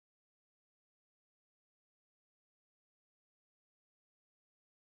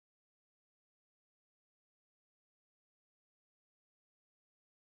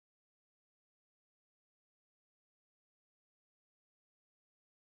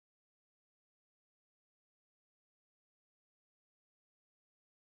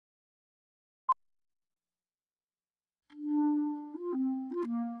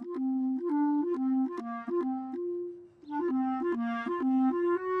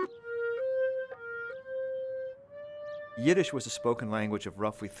Yiddish was the spoken language of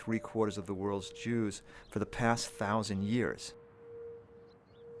roughly 3/4 of the world's Jews for the past 1,000 years.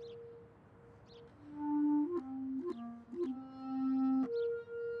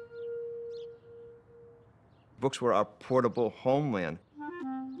 Books were our portable homeland.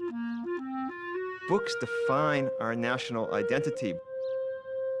 Books define our national identity.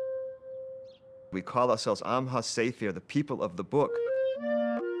 We call ourselves Am HaSefer, the people of the book.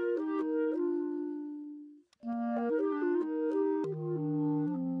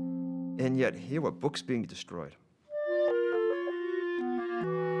 And yet, here were books being destroyed.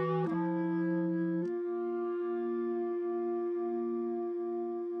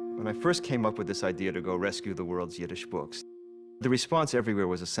 When I first came up with this idea to go rescue the world's Yiddish books, the response everywhere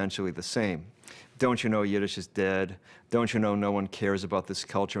was essentially the same. Don't you know Yiddish is dead? Don't you know no one cares about this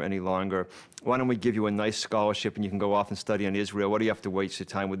culture any longer? Why don't we give you a nice scholarship and you can go off and study in Israel? What do you have to waste your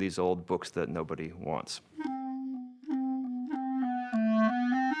time with these old books that nobody wants?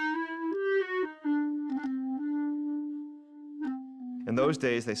 In those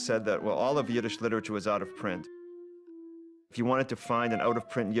days, they said that, well, all of Yiddish literature was out of print. If you wanted to find an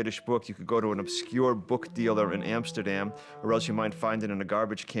out-of-print Yiddish book, you could go to an obscure book dealer in Amsterdam, or else you might find it in a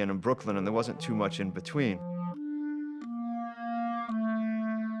garbage can in Brooklyn, and there wasn't too much in between.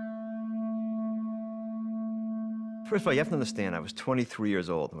 First of all, you have to understand, I was 23 years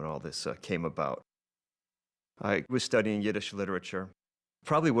old when all this came about. I was studying Yiddish literature.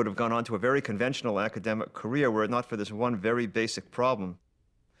 Probably would have gone on to a very conventional academic career were it not for this one very basic problem.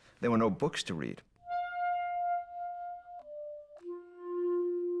 There were no books to read.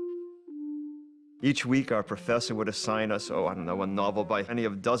 Each week, our professor would assign us, a novel by any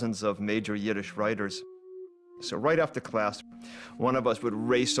of dozens of major Yiddish writers. So right after class, one of us would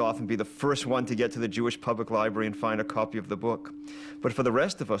race off and be the first one to get to the Jewish Public Library and find a copy of the book. But for the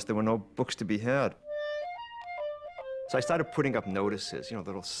rest of us, there were no books to be had. So I started putting up notices,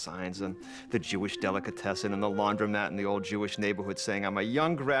 little signs on the Jewish delicatessen and the laundromat in the old Jewish neighborhood saying, I'm a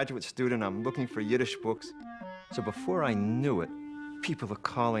young graduate student, I'm looking for Yiddish books. So before I knew it, people are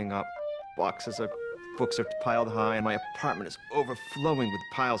calling up. Boxes of books are piled high, and my apartment is overflowing with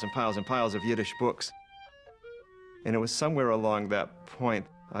piles and piles and piles of Yiddish books. And it was somewhere along that point,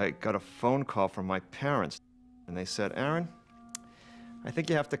 I got a phone call from my parents, and they said, Aaron, I think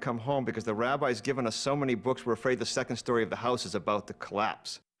you have to come home because the rabbi's given us so many books, we're afraid the second story of the house is about to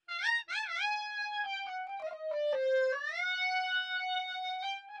collapse.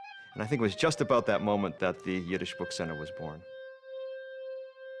 And I think it was just about that moment that the Yiddish Book Center was born.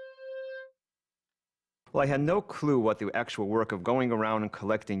 Well, I had no clue what the actual work of going around and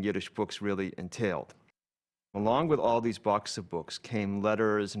collecting Yiddish books really entailed. Along with all these boxes of books came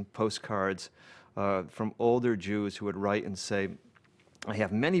letters and postcards from older Jews who would write and say, I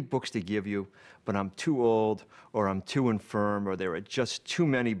have many books to give you, but I'm too old, or I'm too infirm, or there are just too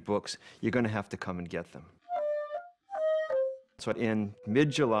many books. You're going to have to come and get them. So in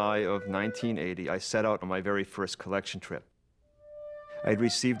mid-July of 1980, I set out on my very first collection trip. I had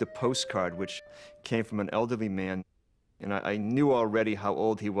received a postcard which came from an elderly man, and I knew already how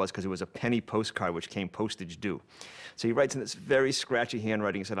old he was because it was a penny postcard which came postage due. So he writes in this very scratchy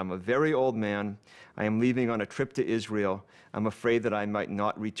handwriting, he said, I'm a very old man. I am leaving on a trip to Israel. I'm afraid that I might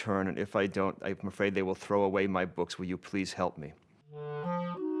not return, and if I don't, I'm afraid they will throw away my books. Will you please help me?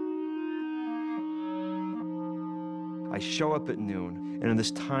 I show up at noon, and in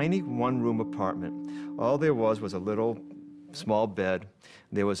this tiny one-room apartment, all there was a little small bed.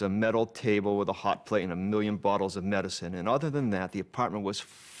 There was a metal table with a hot plate and a million bottles of medicine. And other than that, the apartment was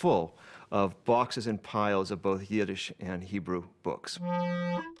full of boxes and piles of both Yiddish and Hebrew books.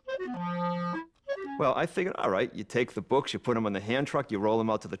 Well, I figured, all right, you take the books, you put them on the hand truck, you roll them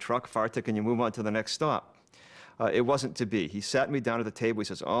out to the truck, fartik, and you move on to the next stop. It wasn't to be. He sat me down at the table. He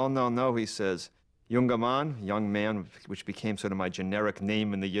says, oh, no, he says, Junger Mann, young man, which became sort of my generic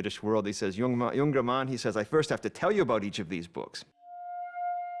name in the Yiddish world. He says, Junger Mann, he says, I first have to tell you about each of these books.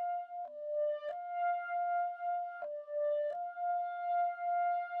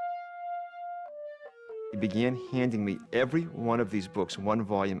 He began handing me every one of these books, one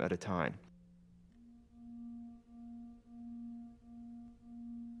volume at a time.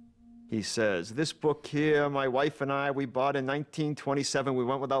 He says, this book here, my wife and I, we bought in 1927. We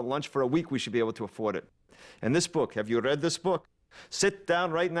went without lunch for a week. We should be able to afford it. And this book, have you read this book? Sit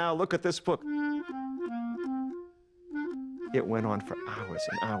down right now, look at this book. It went on for hours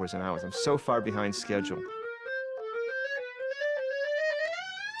and hours and hours. I'm so far behind schedule.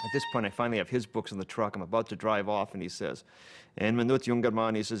 At this point, I finally have his books in the truck. I'm about to drive off, and he says, "En minut, junger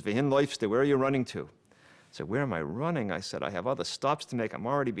Mann," he says, "Wohin läufst du? Where are you running to?" I said, "Where am I running?" I said, "I have other stops to make. I'm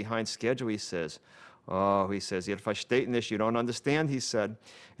already behind schedule." He says, Oh, he says, "Ihr versteht nicht, you don't understand," he said.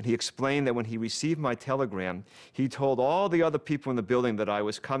 And he explained that when he received my telegram, he told all the other people in the building that I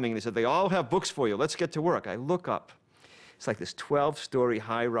was coming, and he said, "They all have books for you, let's get to work." I look up. It's like this 12-story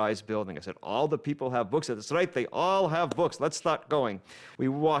high-rise building. I said, "All the people have books." I said, "That's right, they all have books. Let's start going." We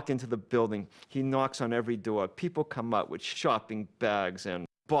walk into the building. He knocks on every door. People come out with shopping bags and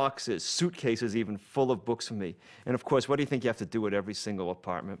boxes, suitcases even, full of books for me. And of course, what do you think you have to do at every single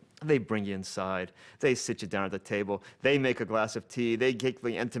apartment? They bring you inside. They sit you down at the table. They make a glass of tea. They get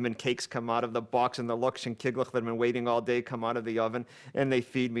the Entenmann cakes come out of the box, and the Luxchen Kiglach that have been waiting all day come out of the oven. And they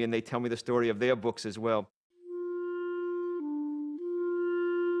feed me, and they tell me the story of their books as well.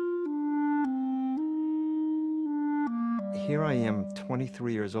 Here I am,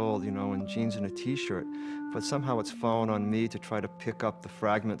 23 years old, you know, in jeans and a t-shirt, but somehow it's fallen on me to try to pick up the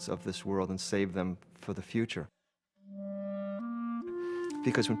fragments of this world and save them for the future.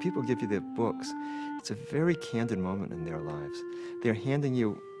 Because when people give you their books, it's a very candid moment in their lives. They're handing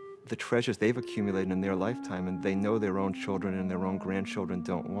you the treasures they've accumulated in their lifetime, and they know their own children and their own grandchildren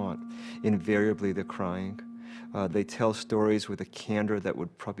don't want. Invariably, they're crying. They tell stories with a candor that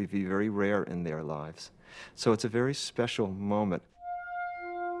would probably be very rare in their lives. So it's a very special moment.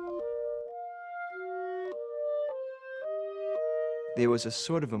 There was a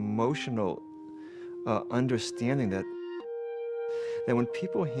sort of emotional understanding that when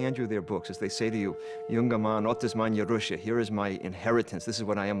people hand you their books, as they say to you, "Junger Mann, ot is mein Yerusha," here is my inheritance, this is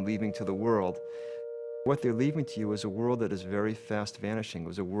what I am leaving to the world. What they're leaving to you is a world that is very fast vanishing. It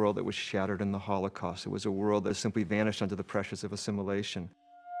was a world that was shattered in the Holocaust. It was a world that simply vanished under the pressures of assimilation.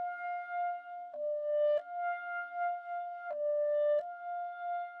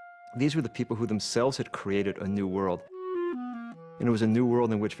 These were the people who themselves had created a new world. And it was a new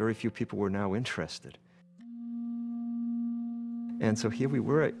world in which very few people were now interested. And so here we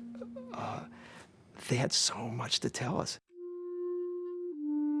were. They had so much to tell us.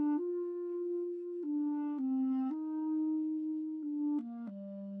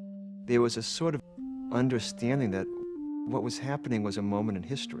 There was a sort of understanding that what was happening was a moment in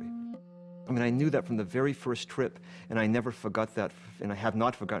history. I mean, I knew that from the very first trip, and I never forgot that, and I have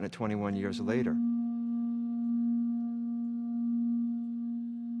not forgotten it 21 years later.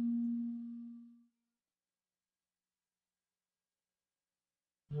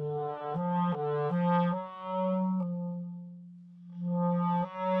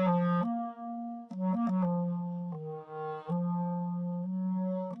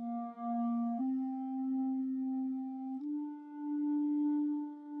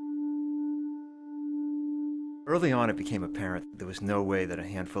 Early on, it became apparent there was no way that a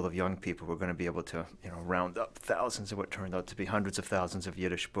handful of young people were going to be able to, round up thousands of what turned out to be hundreds of thousands of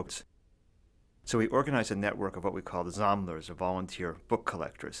Yiddish books. So we organized a network of what we called Sammlers, or volunteer book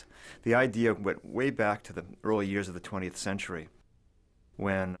collectors. The idea went way back to the early years of the 20th century,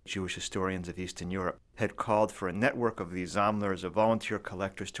 when Jewish historians of Eastern Europe had called for a network of these Sammlers, or volunteer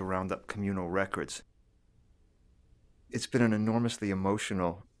collectors, to round up communal records. It's been an enormously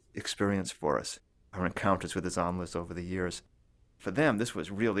emotional experience for us, our encounters with the Sammlers over the years. For them, this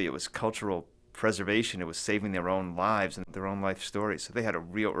was really, it was cultural preservation. It was saving their own lives and their own life stories. So they had a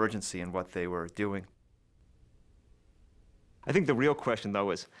real urgency in what they were doing. I think the real question,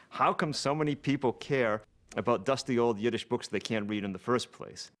 though, is how come so many people care about dusty old Yiddish books they can't read in the first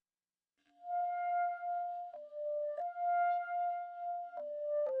place?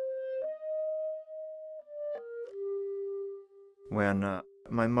 When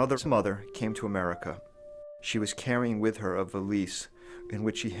my mother's mother came to America, she was carrying with her a valise in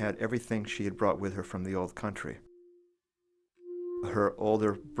which she had everything she had brought with her from the old country. Her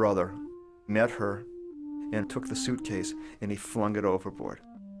older brother met her and took the suitcase, and he flung it overboard.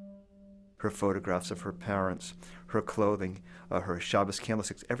 Her photographs of her parents, her clothing, her Shabbos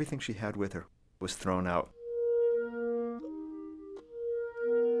candlesticks, everything she had with her was thrown out.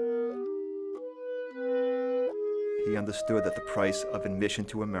 He understood that the price of admission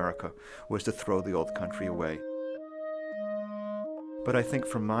to America was to throw the old country away. But I think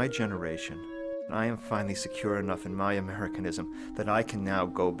for my generation, I am finally secure enough in my Americanism that I can now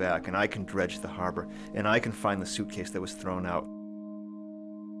go back and I can dredge the harbor and I can find the suitcase that was thrown out.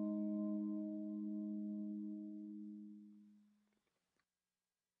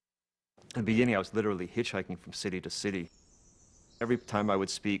 In the beginning, I was literally hitchhiking from city to city. Every time I would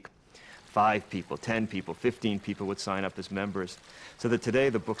speak, 5 people, 10 people, 15 people would sign up as members. So that today,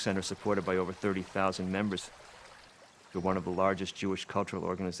 the Book Center is supported by over 30,000 members. We're one of the largest Jewish cultural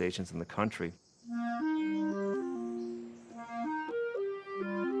organizations in the country.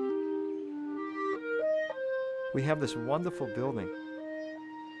 We have this wonderful building.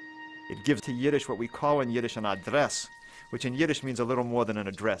 It gives to Yiddish what we call in Yiddish an adres, which in Yiddish means a little more than an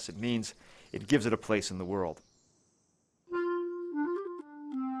address. It means it gives it a place in the world.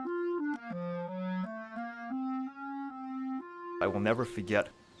 I will never forget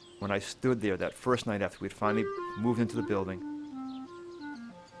when I stood there that first night after we'd finally moved into the building.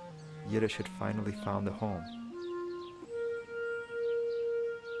 Yiddish had finally found a home.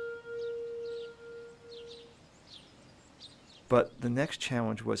 But the next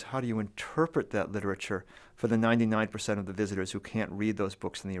challenge was, how do you interpret that literature for the 99% of the visitors who can't read those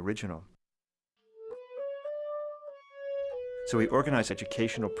books in the original? So we organized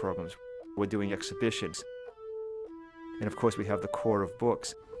educational programs. We're doing exhibitions. And of course, we have the core of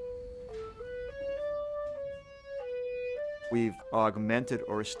books. We've augmented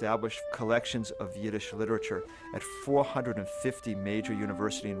or established collections of Yiddish literature at 450 major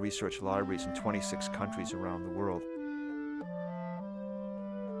university and research libraries in 26 countries around the world.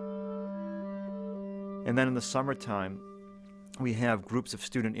 And then in the summertime, we have groups of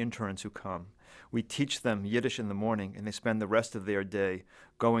student interns who come. We teach them Yiddish in the morning, and they spend the rest of their day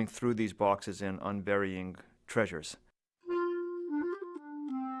going through these boxes and unburying treasures.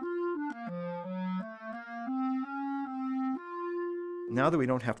 Now that we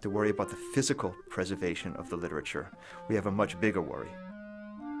don't have to worry about the physical preservation of the literature, we have a much bigger worry.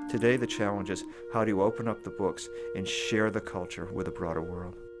 Today, the challenge is, how do you open up the books and share the culture with a broader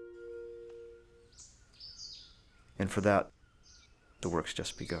world? And for that, the work's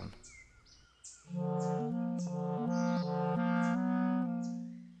just begun.